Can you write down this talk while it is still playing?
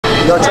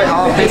Yo, Trey,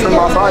 I'll pay for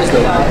my fries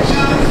though.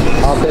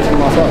 I'll pay for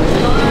my fries.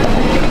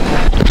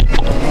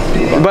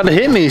 You're about to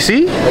hit me,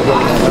 see?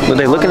 But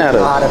they looking at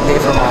us. I'll pay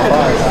for my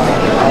fries.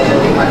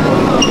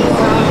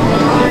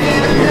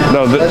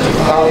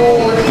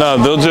 No,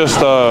 they'll just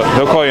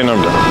they'll call your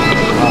number.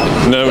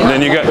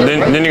 Then you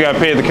got to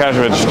pay at the cash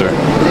register.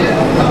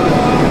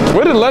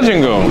 Where did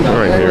Legend go?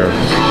 Right here.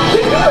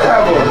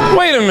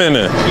 Wait a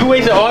minute. You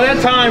wasted all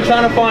that time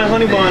trying to find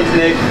honey buns,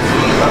 Nick.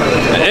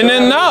 And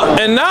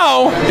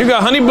now you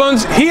got honey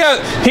buns.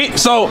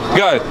 So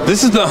guys,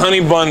 this is the honey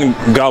bun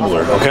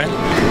gobbler, okay?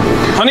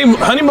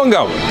 Honey bun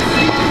gobbler.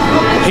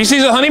 He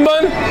sees a honey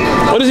bun.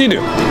 What does he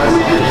do?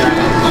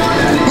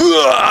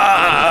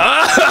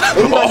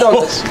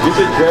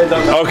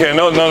 Okay,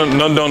 no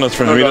donuts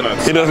for him.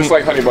 He doesn't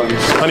like honey buns.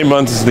 Honey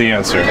buns is the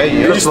answer.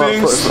 Hey, these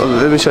things,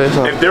 let me show you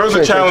something. if there was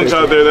a challenge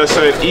out there that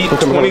said eat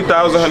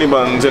 20,000 honey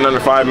buns in under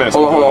 5 minutes.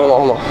 Hold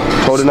on.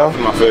 Hold it now.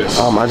 My face.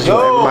 I just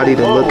want everybody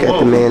to look at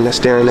the man that's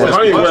staring at us.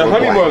 Honey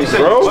buns,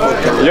 bro.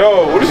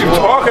 Yo, what is you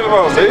talking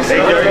about, Mason?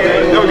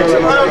 Yo, get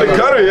your eye on the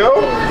gutter,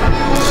 yo.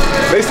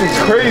 Mason's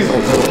crazy.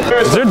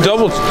 Is there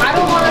double? I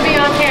don't want to be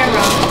on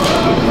camera.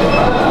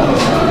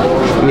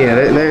 Yeah,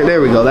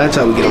 there we go. That's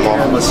how we get them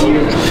off.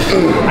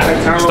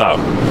 Stop.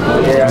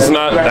 It's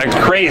not that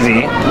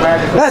crazy.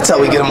 That's how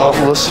we get them off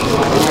of us.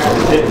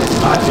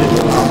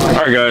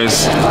 Alright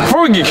guys,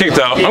 before we get kicked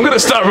out, I'm gonna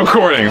stop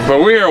recording, but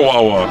we're here at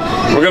Wawa.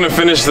 We're gonna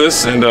finish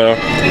this and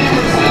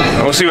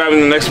we'll see what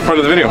happens in the next part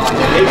of the video.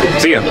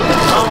 See ya.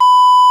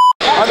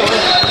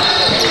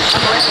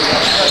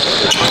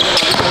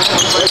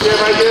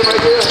 Right there.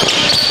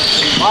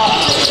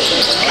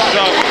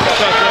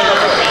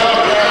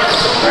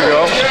 There you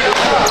go.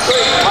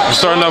 We're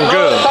starting off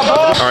good.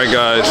 Alright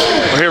guys,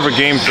 we're here for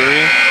game 3.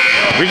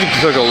 We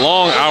just took a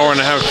long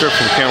hour-and-a-half trip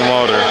from Camp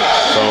Wilder,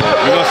 so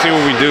we're gonna see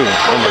what we do.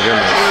 Oh my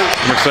goodness,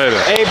 I'm excited.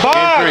 Hey,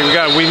 Bob! Game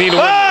 3, we need a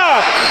win.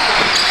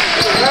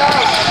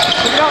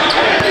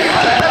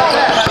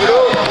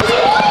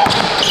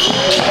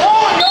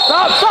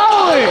 Stop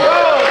following! Yo,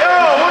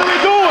 what are we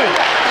doing?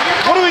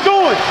 What are we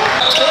doing?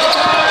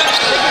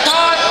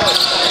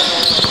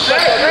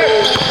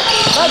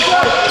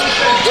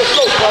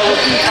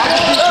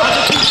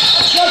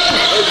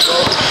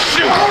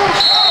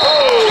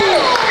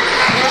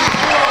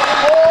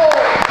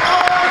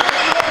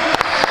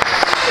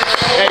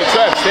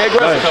 Stay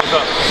aggressive.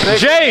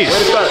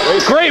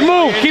 Jace, great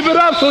move. Keep it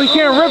up so he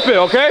can't rip it,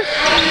 okay?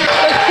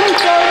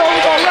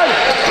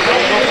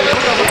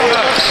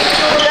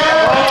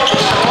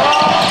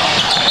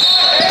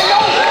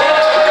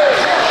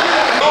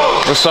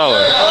 We're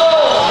solid.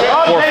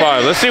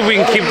 4-5. Let's see if we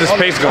can keep this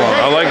pace going.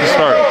 I like the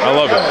start. I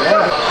love it.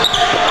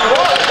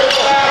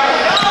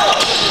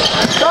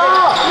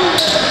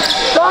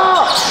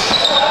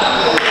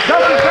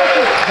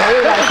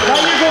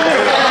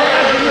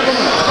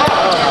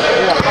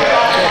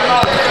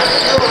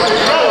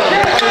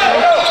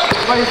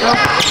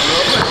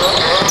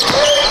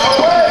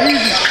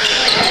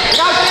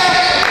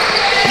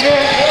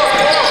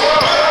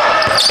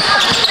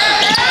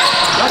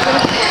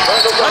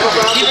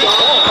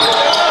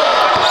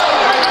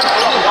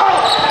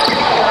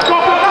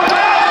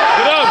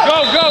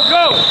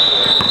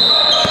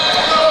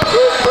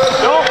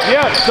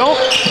 Don't.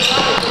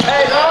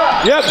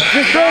 Yep,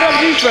 just straight up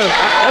defense.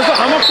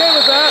 I'm okay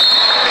with that.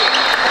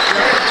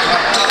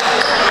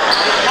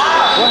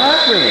 What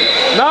happened?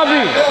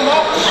 Navi.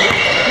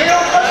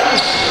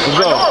 Let's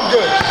go.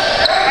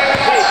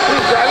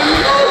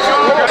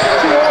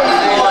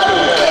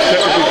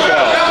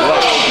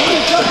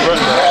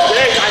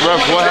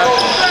 Ref, what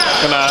happened?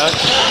 Can I ask?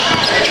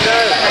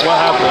 What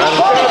happened?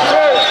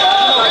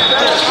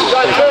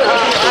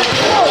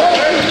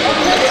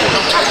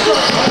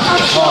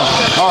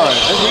 All right.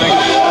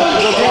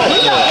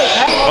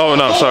 Oh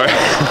no, sorry.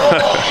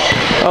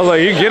 I was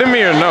like, you getting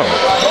me or no?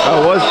 I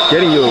was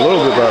getting you a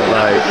little bit, but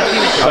like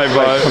I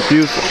was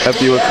confused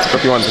if you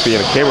wanted to be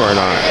in a camera or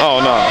not.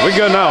 Oh no, we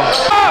good now.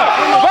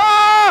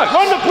 Fuck!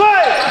 Run the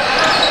play!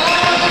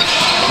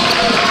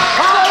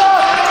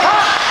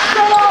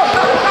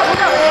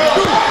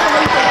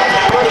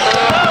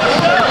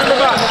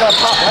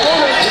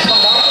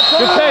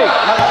 Good take.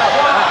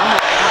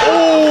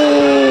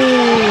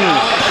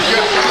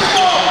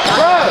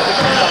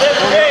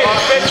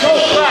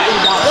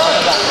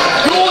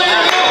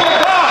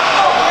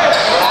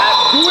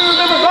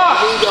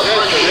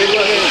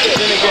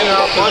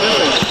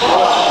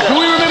 Do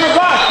we remember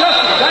box? That's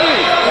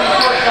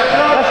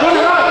good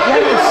enough.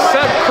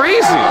 Set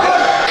crazy.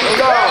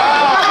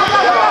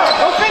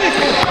 Go finish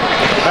it.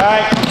 All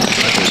right.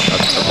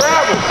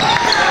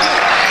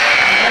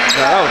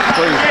 That was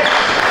crazy.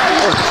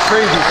 That was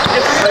crazy.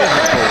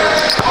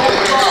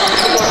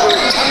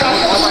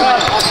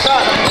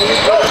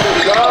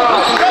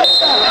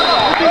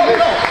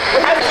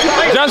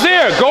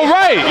 Jazir, go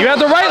right. You have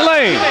the right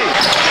lane.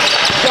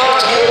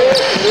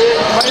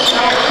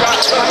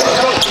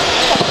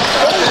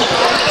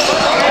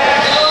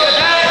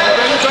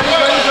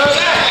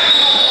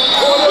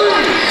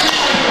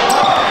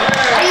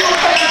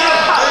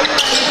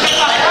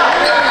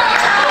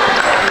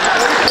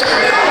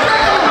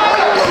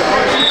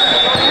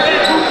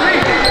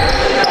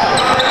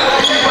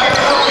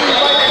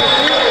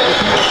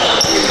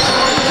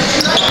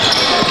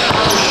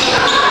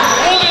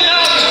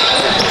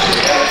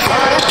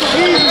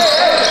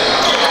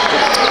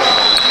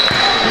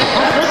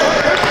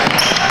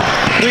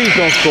 Please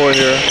don't score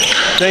here.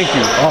 Thank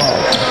you. Oh.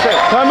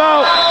 Time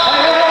out.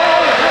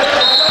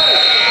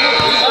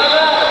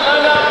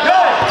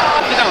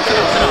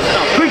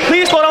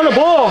 Please slow down the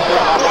ball.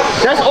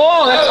 That's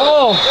all. That's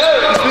all.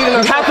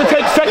 We have to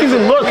take seconds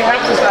and look. We have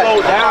to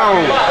slow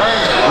down.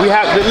 We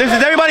have to listen.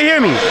 Does everybody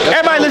hear me?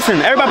 Everybody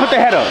listen. Everybody put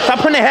their head up. Stop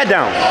putting their head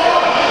down.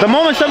 The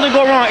moment something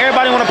go wrong,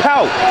 everybody want to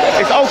pout.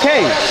 It's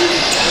okay.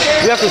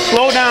 We have to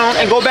slow down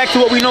and go back to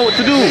what we know what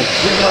to do.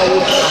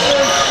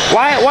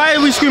 Why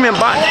are we screaming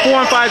box 4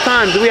 and 5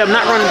 times? Do we have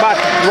not running box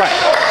right?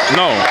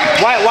 No.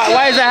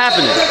 Why is that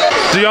happening?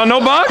 Do y'all know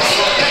box?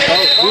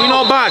 Do we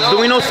know box? Do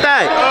we know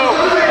stack?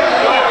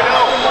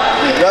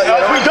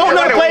 We don't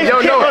know the plays.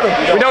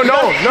 We don't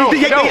know. No.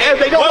 If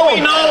they don't know what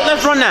we know,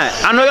 let's run that.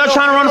 I know y'all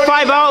trying to run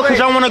 5 out because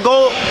y'all want to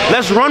go.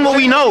 Let's run what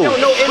we know.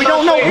 We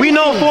don't know. We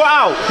know 4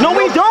 out. No,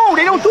 we don't.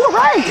 They don't do it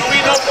right.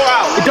 We know 4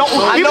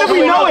 out. Even if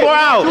we know 4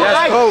 out.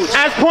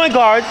 As point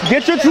guards,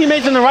 get your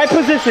teammates in the right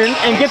position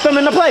and get them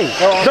in the play.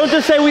 Don't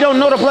just say we don't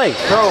know the play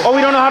or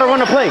we don't know how to run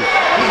the play.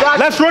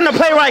 Let's run the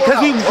play right because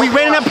we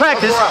ran it in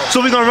practice,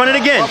 so we're going to run it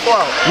again.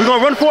 We're going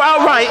to run 4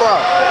 out right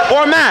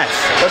or max.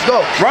 Let's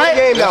go. Right?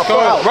 Game now. 4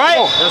 out. Right?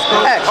 Let's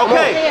go.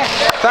 Okay.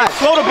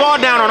 Slow the ball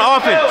down on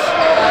offense.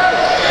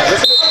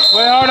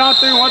 Play hard on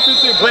 3. 1, 2,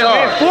 3. Play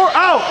hard. 4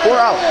 out. 4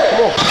 out.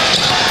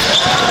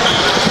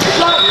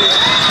 Come on.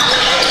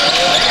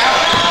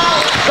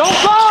 Don't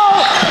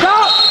fall.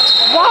 Stop.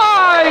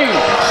 Why?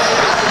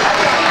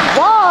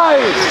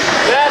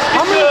 That's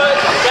the good.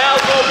 Now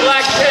go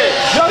black 10.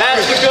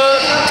 That's the good.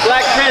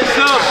 Black 10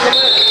 sub.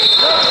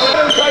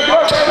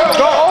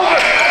 Go over.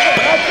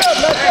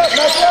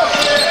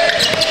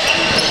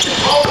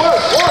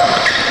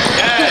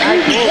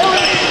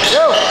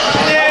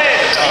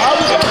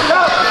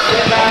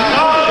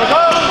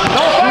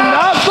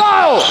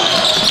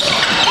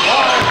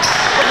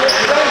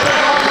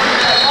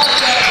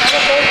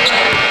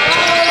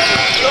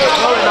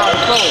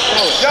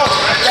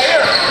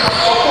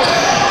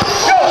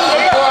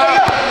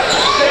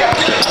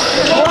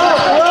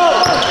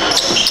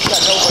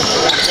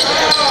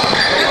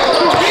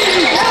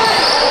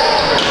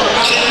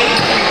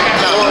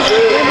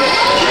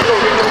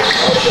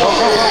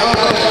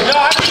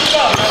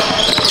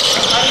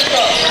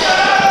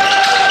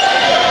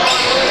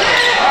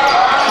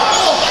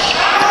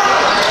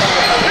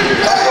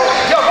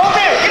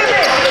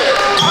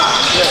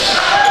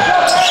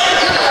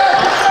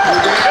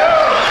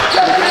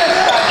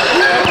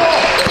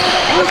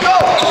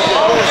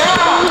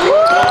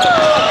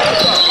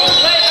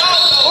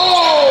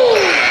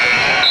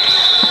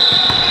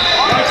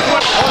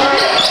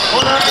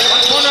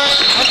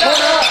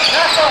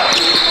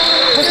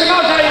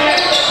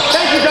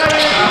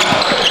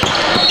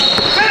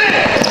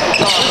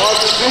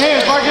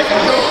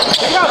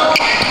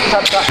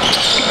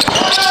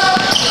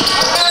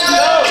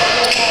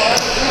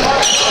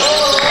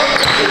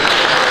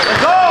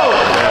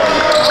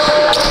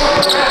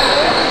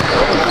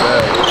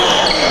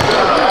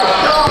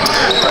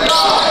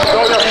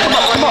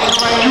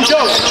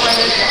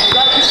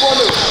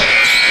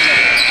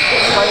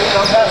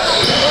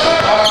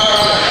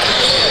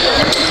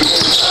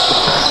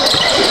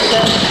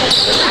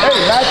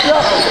 Match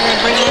up.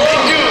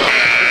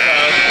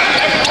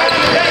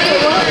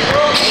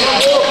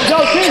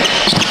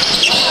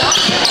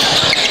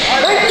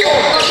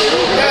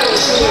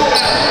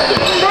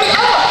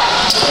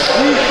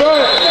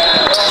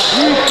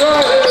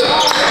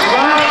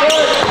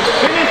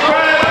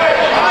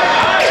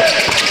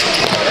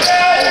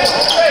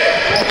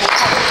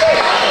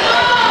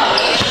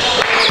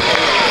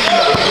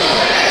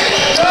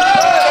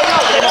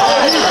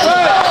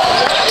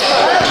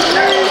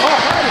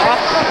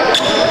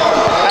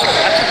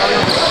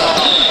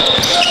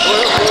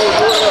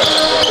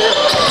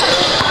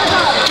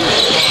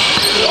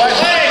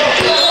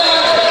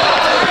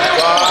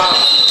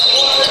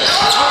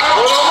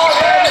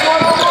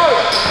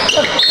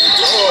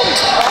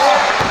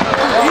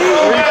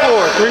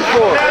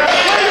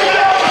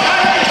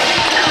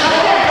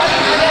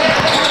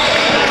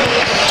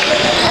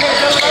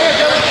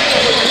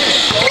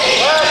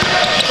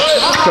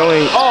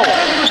 Showing.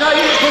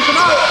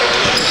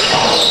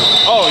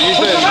 Oh, you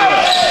said.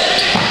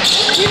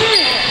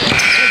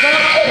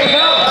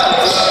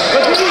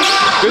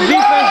 Good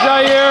defense,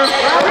 Jair.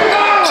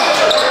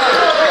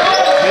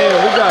 Man,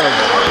 we got a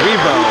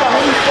rebound.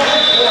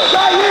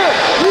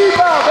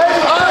 Rebound,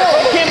 baby.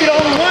 He can't be the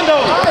only one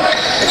though.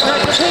 It's not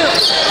just him.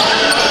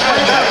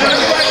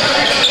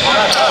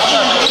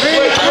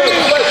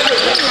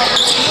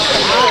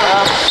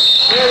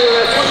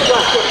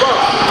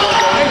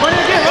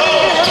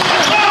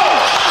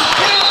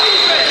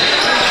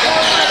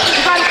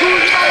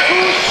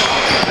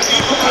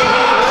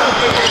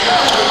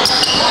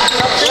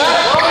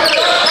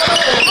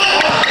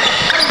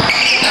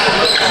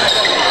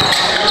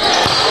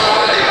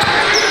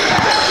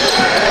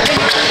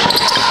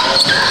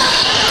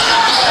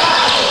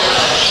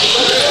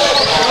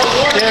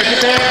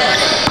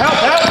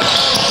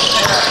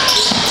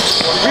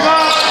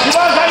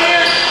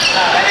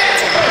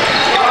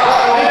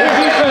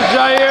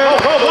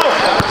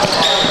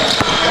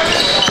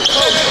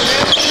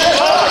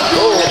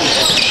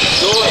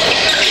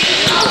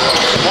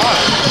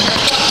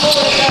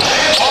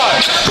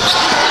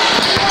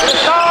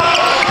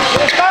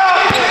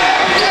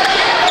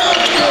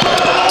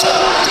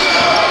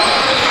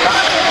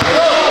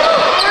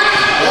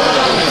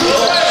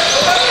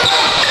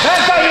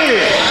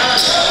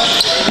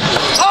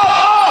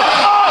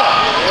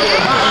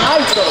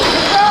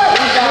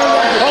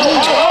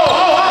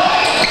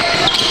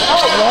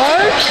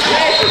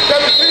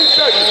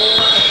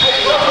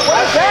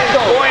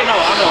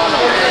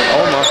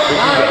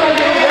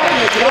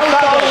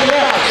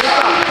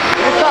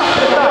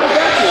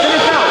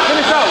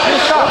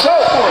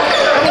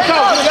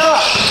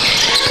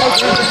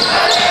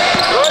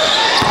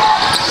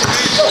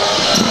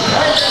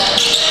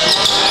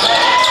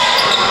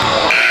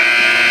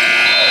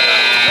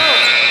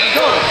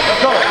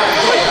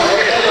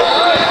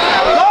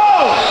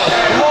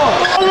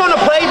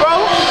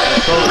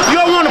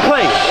 Y'all want to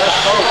play.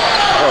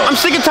 I'm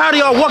sick and tired of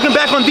y'all walking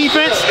back on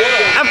defense.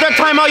 After that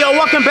timeout, y'all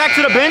walking back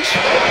to the bench.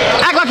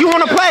 Act like you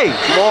want to play.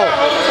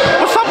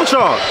 What's up with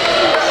y'all?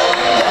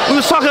 We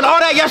was talking all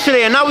that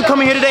yesterday, and now we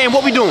coming here today, and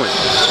what we doing?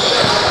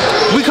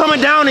 We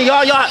coming down, and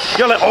y'all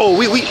like, oh,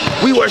 we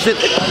worse than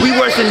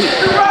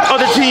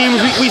other teams.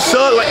 We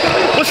suck. Like,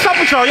 what's up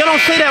with y'all? Y'all don't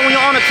say that when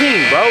you're on a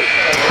team, bro.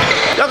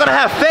 Y'all gotta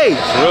have faith.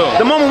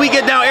 The moment we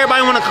get down,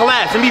 everybody want to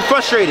collapse and be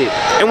frustrated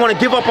and want to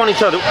give up on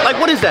each other. Like,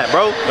 what is that,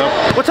 bro?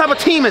 What type of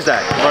team is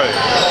that? Right.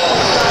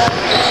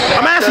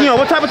 I'm asking y'all,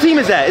 what type of team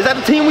is that? Is that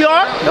the team we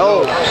are?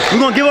 No. We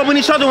gonna give up on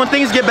each other when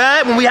things get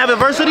bad, when we have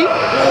adversity?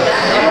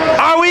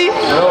 Are we?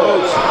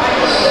 No.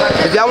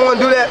 If y'all want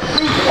to do that,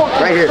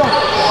 right here.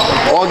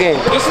 All game.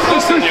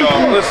 Listen,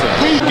 y'all. Listen.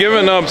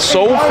 Giving up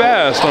so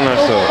fast on that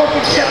stuff.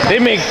 They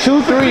make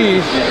 2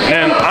 threes,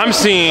 and I'm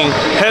seeing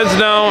heads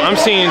down. I'm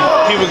seeing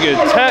people get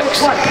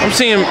texts. I'm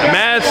seeing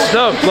mad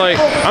stuff. Like,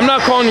 I'm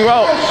not calling you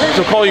out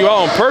to call you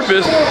out on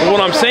purpose. But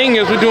what I'm saying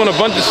is we're doing a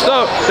bunch of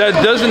stuff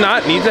that does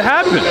not need to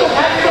happen.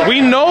 We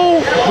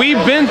know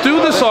we've been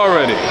through this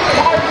already.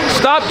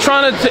 Stop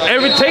trying to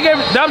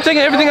stop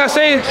taking everything I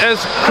say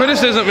as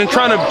criticism and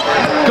trying to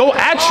go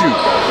at you.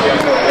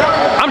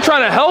 I'm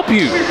trying to help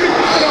you.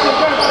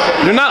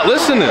 You're not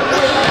listening.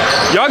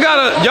 Y'all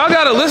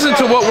gotta listen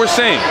to what we're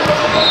saying.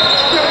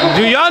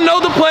 Do y'all know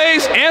the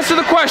plays? Answer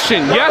the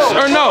question, yes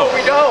or no.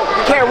 We don't.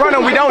 We can't run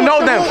them. We don't know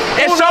them.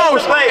 It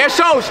shows. It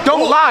shows.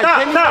 Don't lie.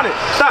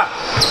 Stop.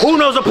 Who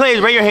knows the plays?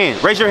 Raise your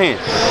hand. Raise your hand.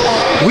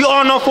 We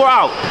all know 4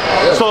 out.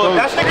 So if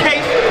that's the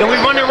case, then we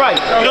run it right.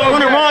 We don't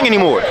run it wrong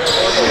anymore.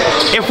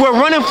 If we're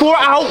running 4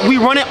 out, we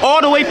run it all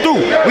the way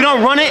through. We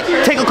don't run it,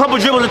 take a couple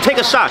dribbles, and take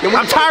a shot.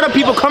 I'm tired of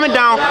people coming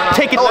down,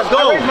 taking. Let's go.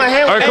 All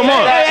right, come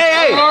on.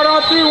 Hey. Hard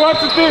on 3, 1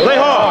 to 3. Play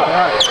hard.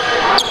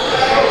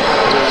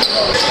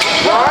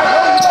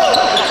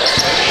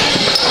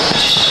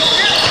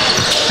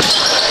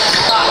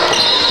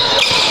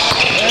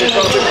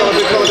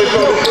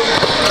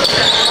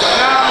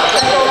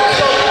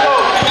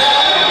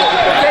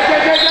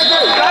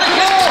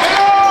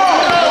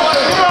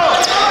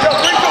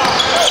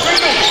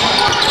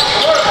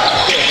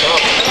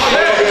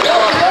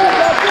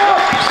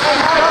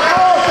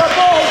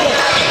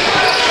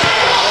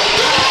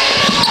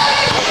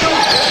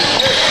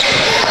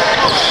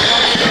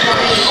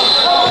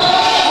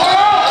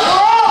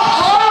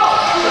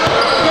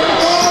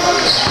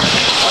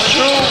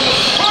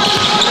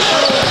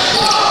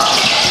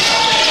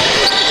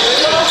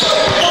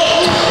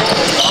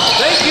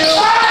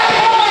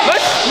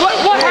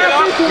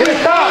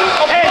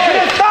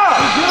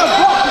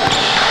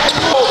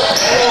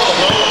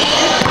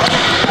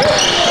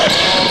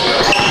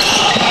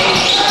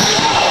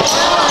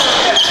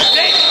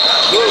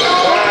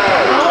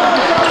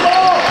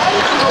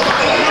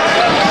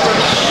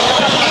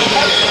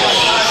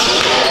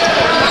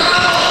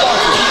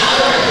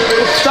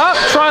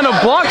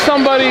 Block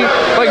somebody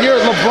like you're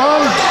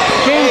LeBron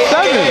Game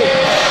 7.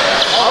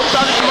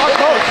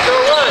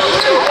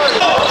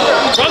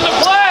 Run the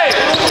play!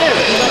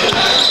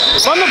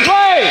 Run the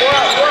play!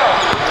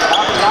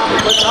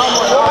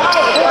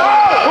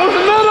 Who's the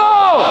middle?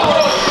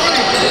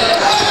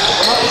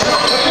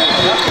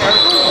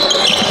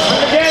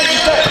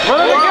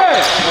 Run it again!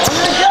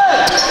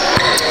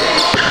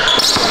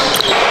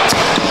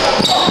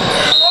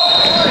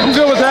 I'm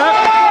good with that.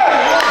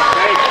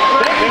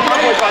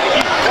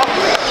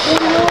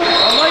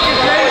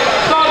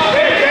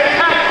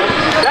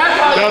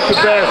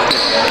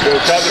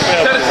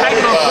 Instead of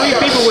tagging on 3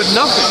 people with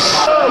nothing.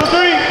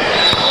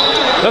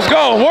 Let's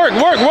go. Work.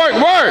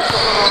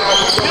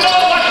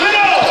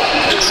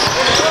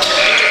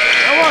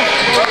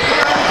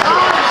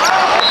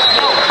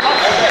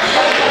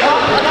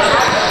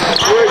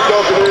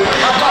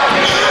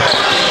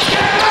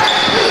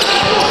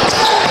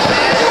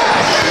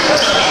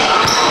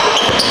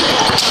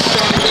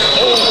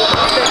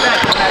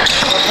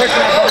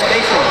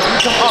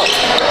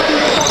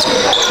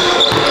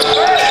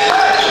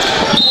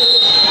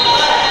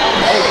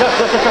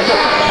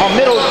 On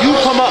middle, you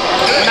come up.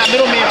 When that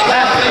middleman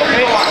flashes,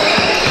 okay?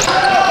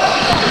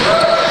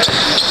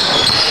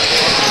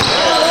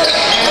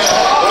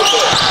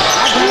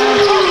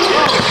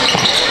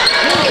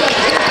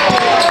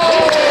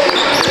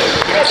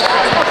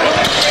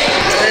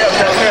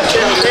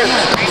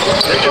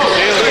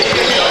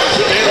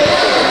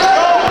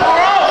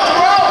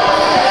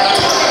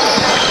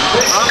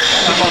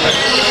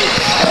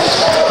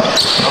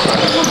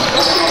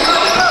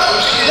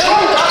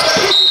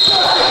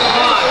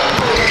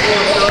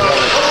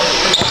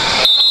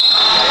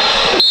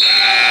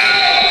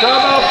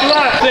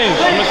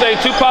 I'm gonna say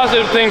 2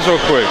 positive things real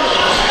quick.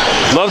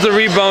 Love the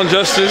rebound,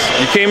 Justice.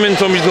 You came in,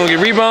 told me you're gonna get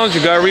rebounds.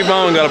 You got a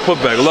rebound and got a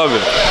putback. Love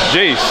it.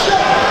 Jace.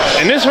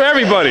 And this for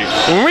everybody.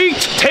 When we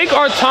take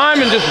our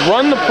time and just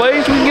run the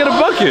plays, we can get a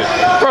bucket.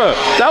 Bro,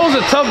 that was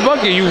a tough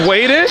bucket. You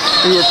waited,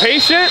 you were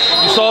patient,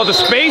 you saw the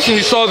space and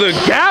you saw the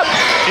gap,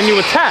 and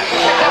you attacked.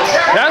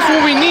 That's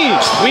what we need.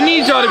 We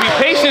need y'all to be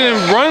patient and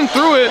run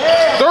through it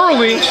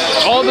thoroughly,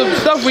 all the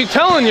stuff we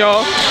telling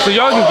y'all, so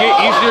y'all can get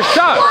easier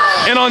shots.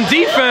 And on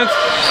defense,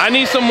 I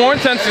need some more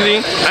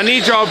intensity. I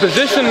need y'all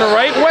positioned the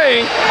right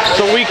way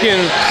so we can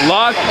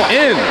lock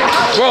in.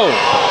 Bro,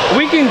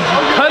 we can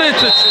cut it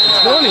to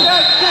 20.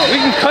 We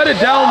can cut it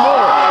down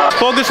more.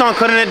 Focus on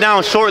cutting it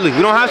down shortly.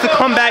 We don't have to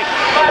come back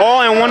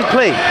all in one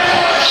play.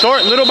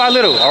 Short, little by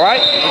little, all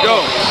right?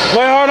 Go.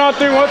 Play hard on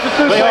 3, 1 to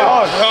 2. Play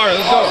hard. All right,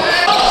 let's go.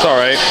 It's all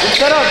right. Get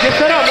set up, let's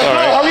go.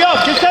 Right. Hurry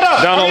up, get set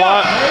up. Down a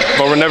lot,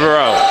 but we're never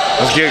out.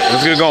 Let's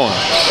get going.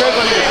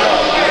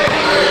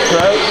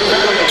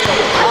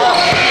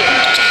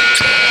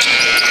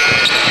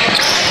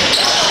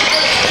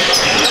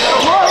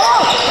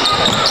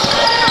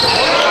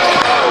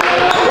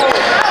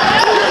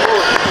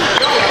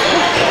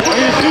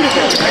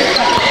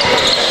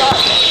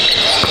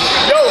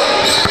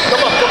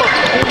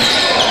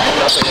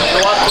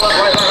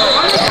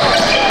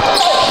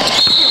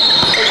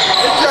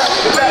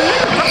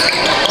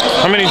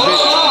 How many?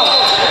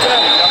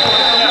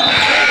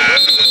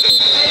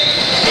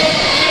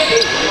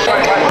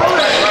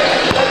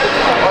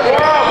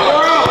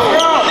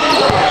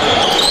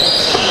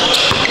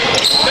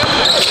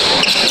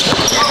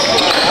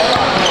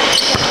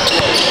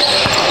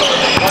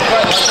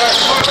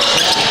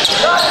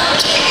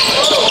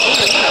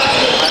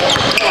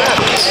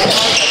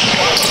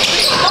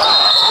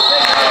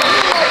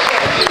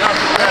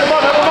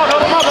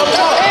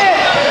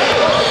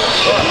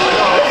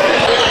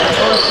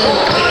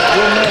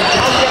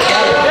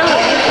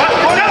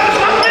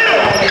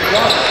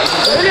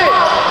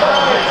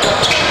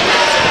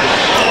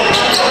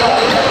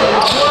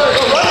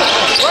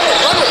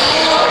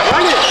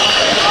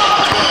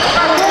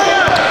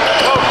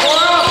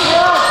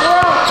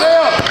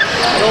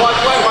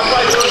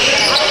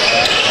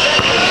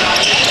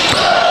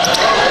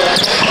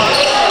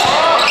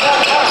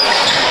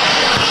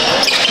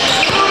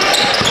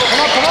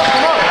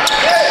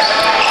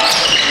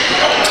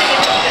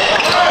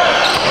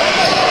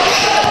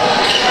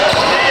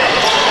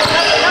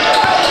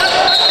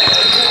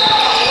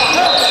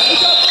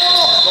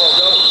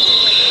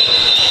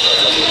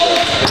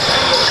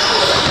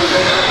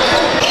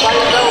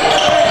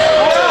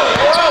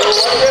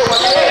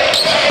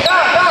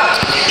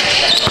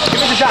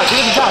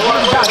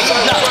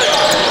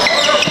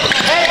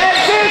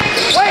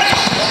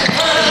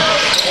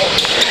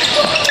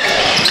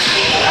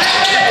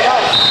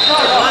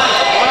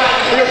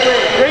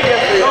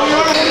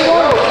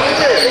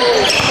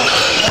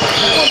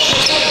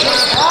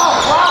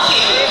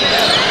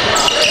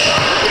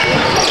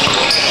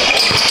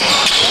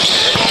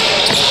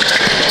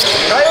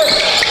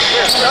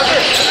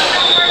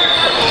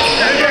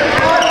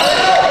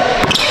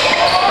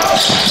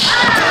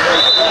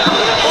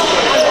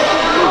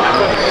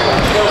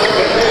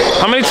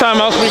 How many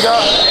timeouts we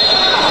got?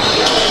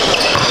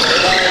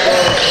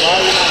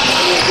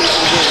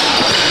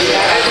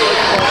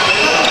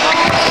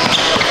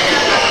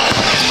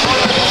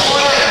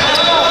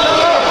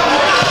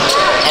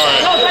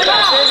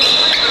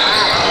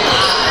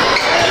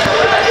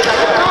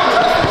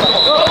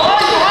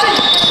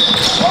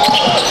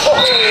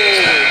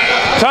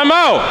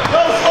 Timeout!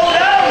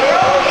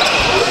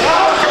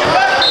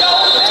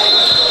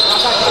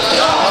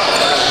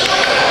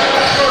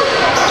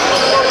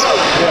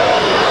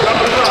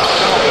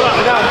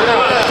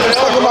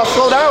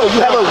 Slow down.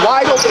 You have a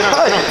wide open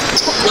cut.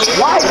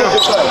 Wide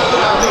open cut.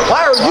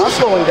 Why are you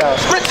slowing down?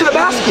 Sprint to the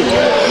basket.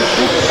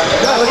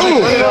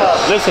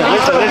 Listen.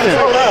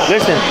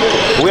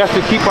 We have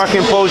to keep our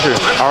composure,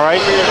 all right?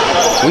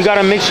 We got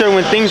to make sure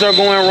when things are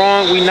going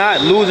wrong, we're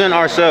not losing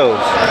ourselves.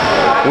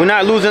 We're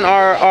not losing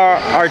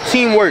our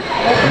teamwork,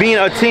 being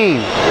a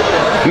team.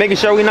 Making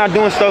sure we're not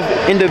doing stuff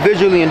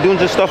individually and doing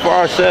just stuff for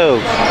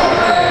ourselves.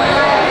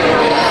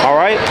 All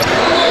right?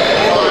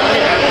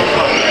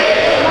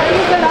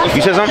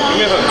 You said something?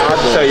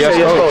 Say yes,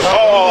 coach.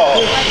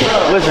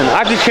 Listen,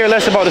 I could care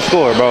less about the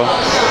score, bro.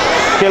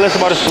 Care less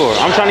about the score.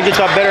 I'm trying to get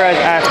y'all better as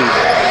athletes.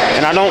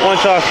 And I don't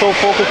want y'all so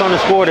focused on the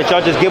score that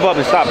y'all just give up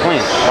and stop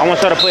playing. I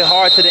want y'all to play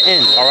hard to the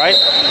end, all right?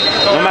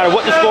 No matter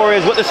what the score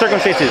is, what the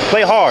circumstances,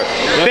 play hard.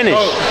 Finish.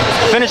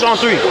 Finish on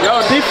 3.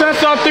 Yo,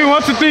 defense on 3,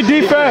 1 to 3,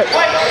 defense.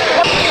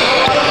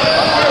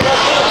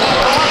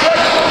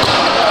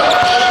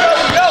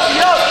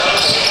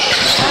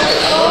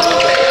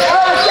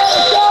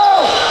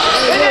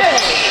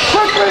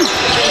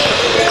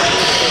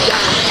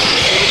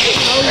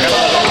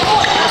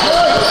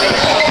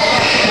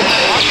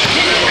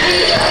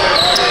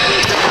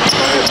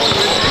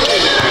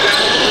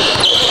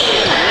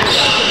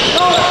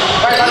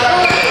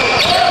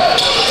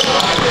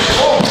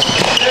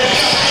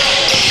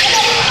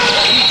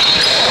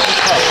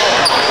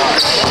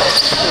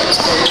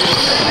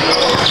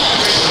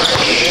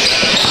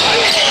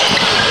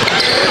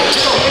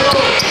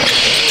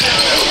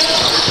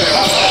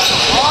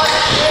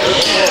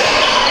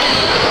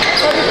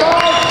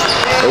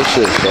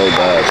 so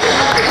bad.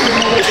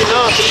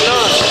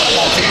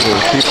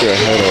 Dude, keep your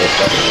head up.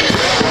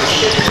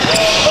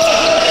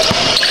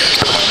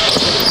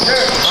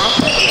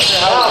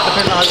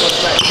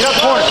 Get up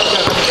corner.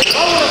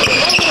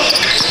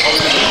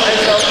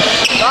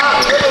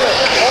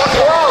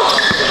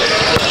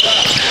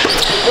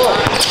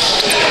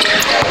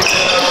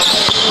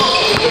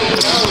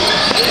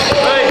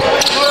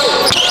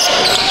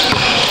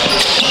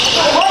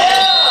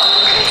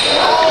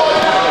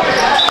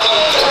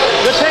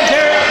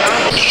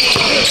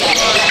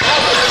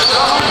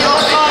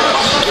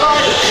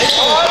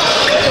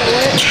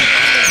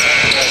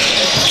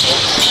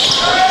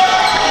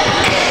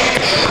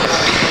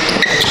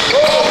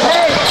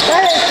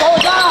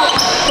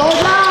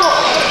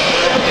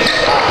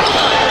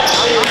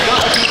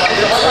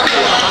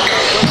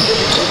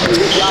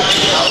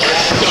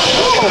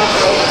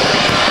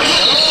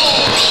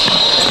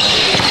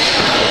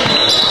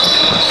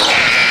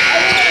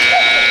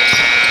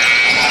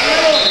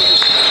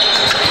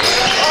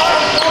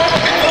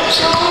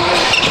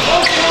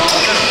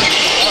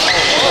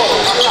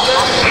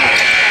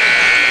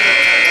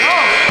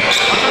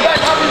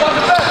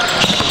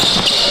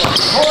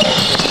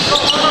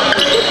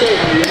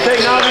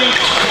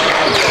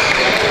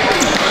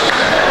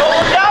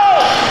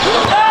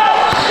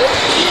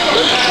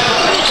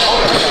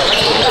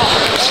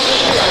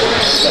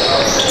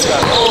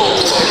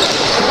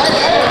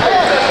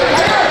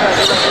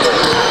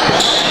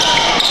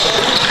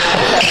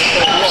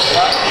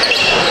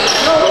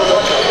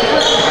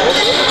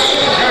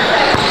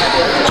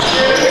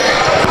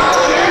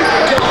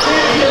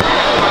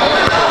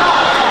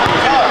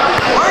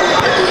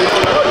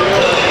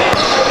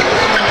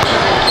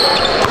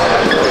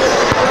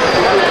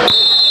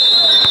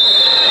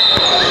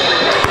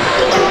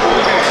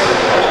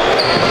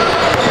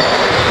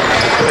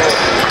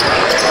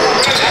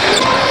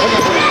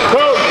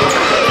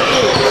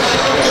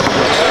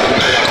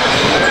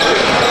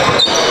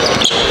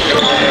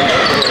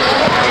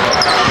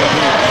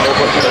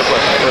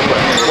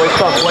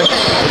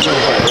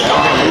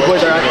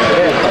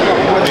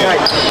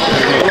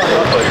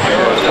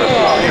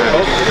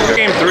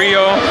 Game 3,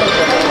 yo.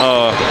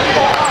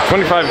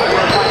 25. I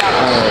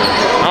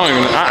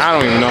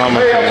don't even know how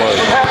much it was.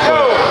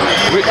 But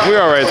we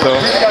all right though.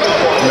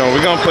 You know,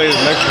 we're gonna play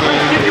this next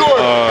game.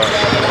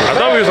 I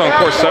thought we was on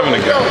court 7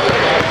 again.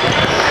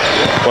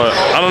 But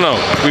I don't know.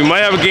 We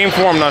might have a game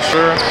 4, I'm not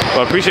sure.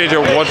 But I appreciate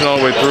you watching all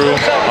the way through.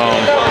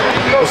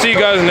 We'll see you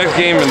guys in the next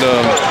game, and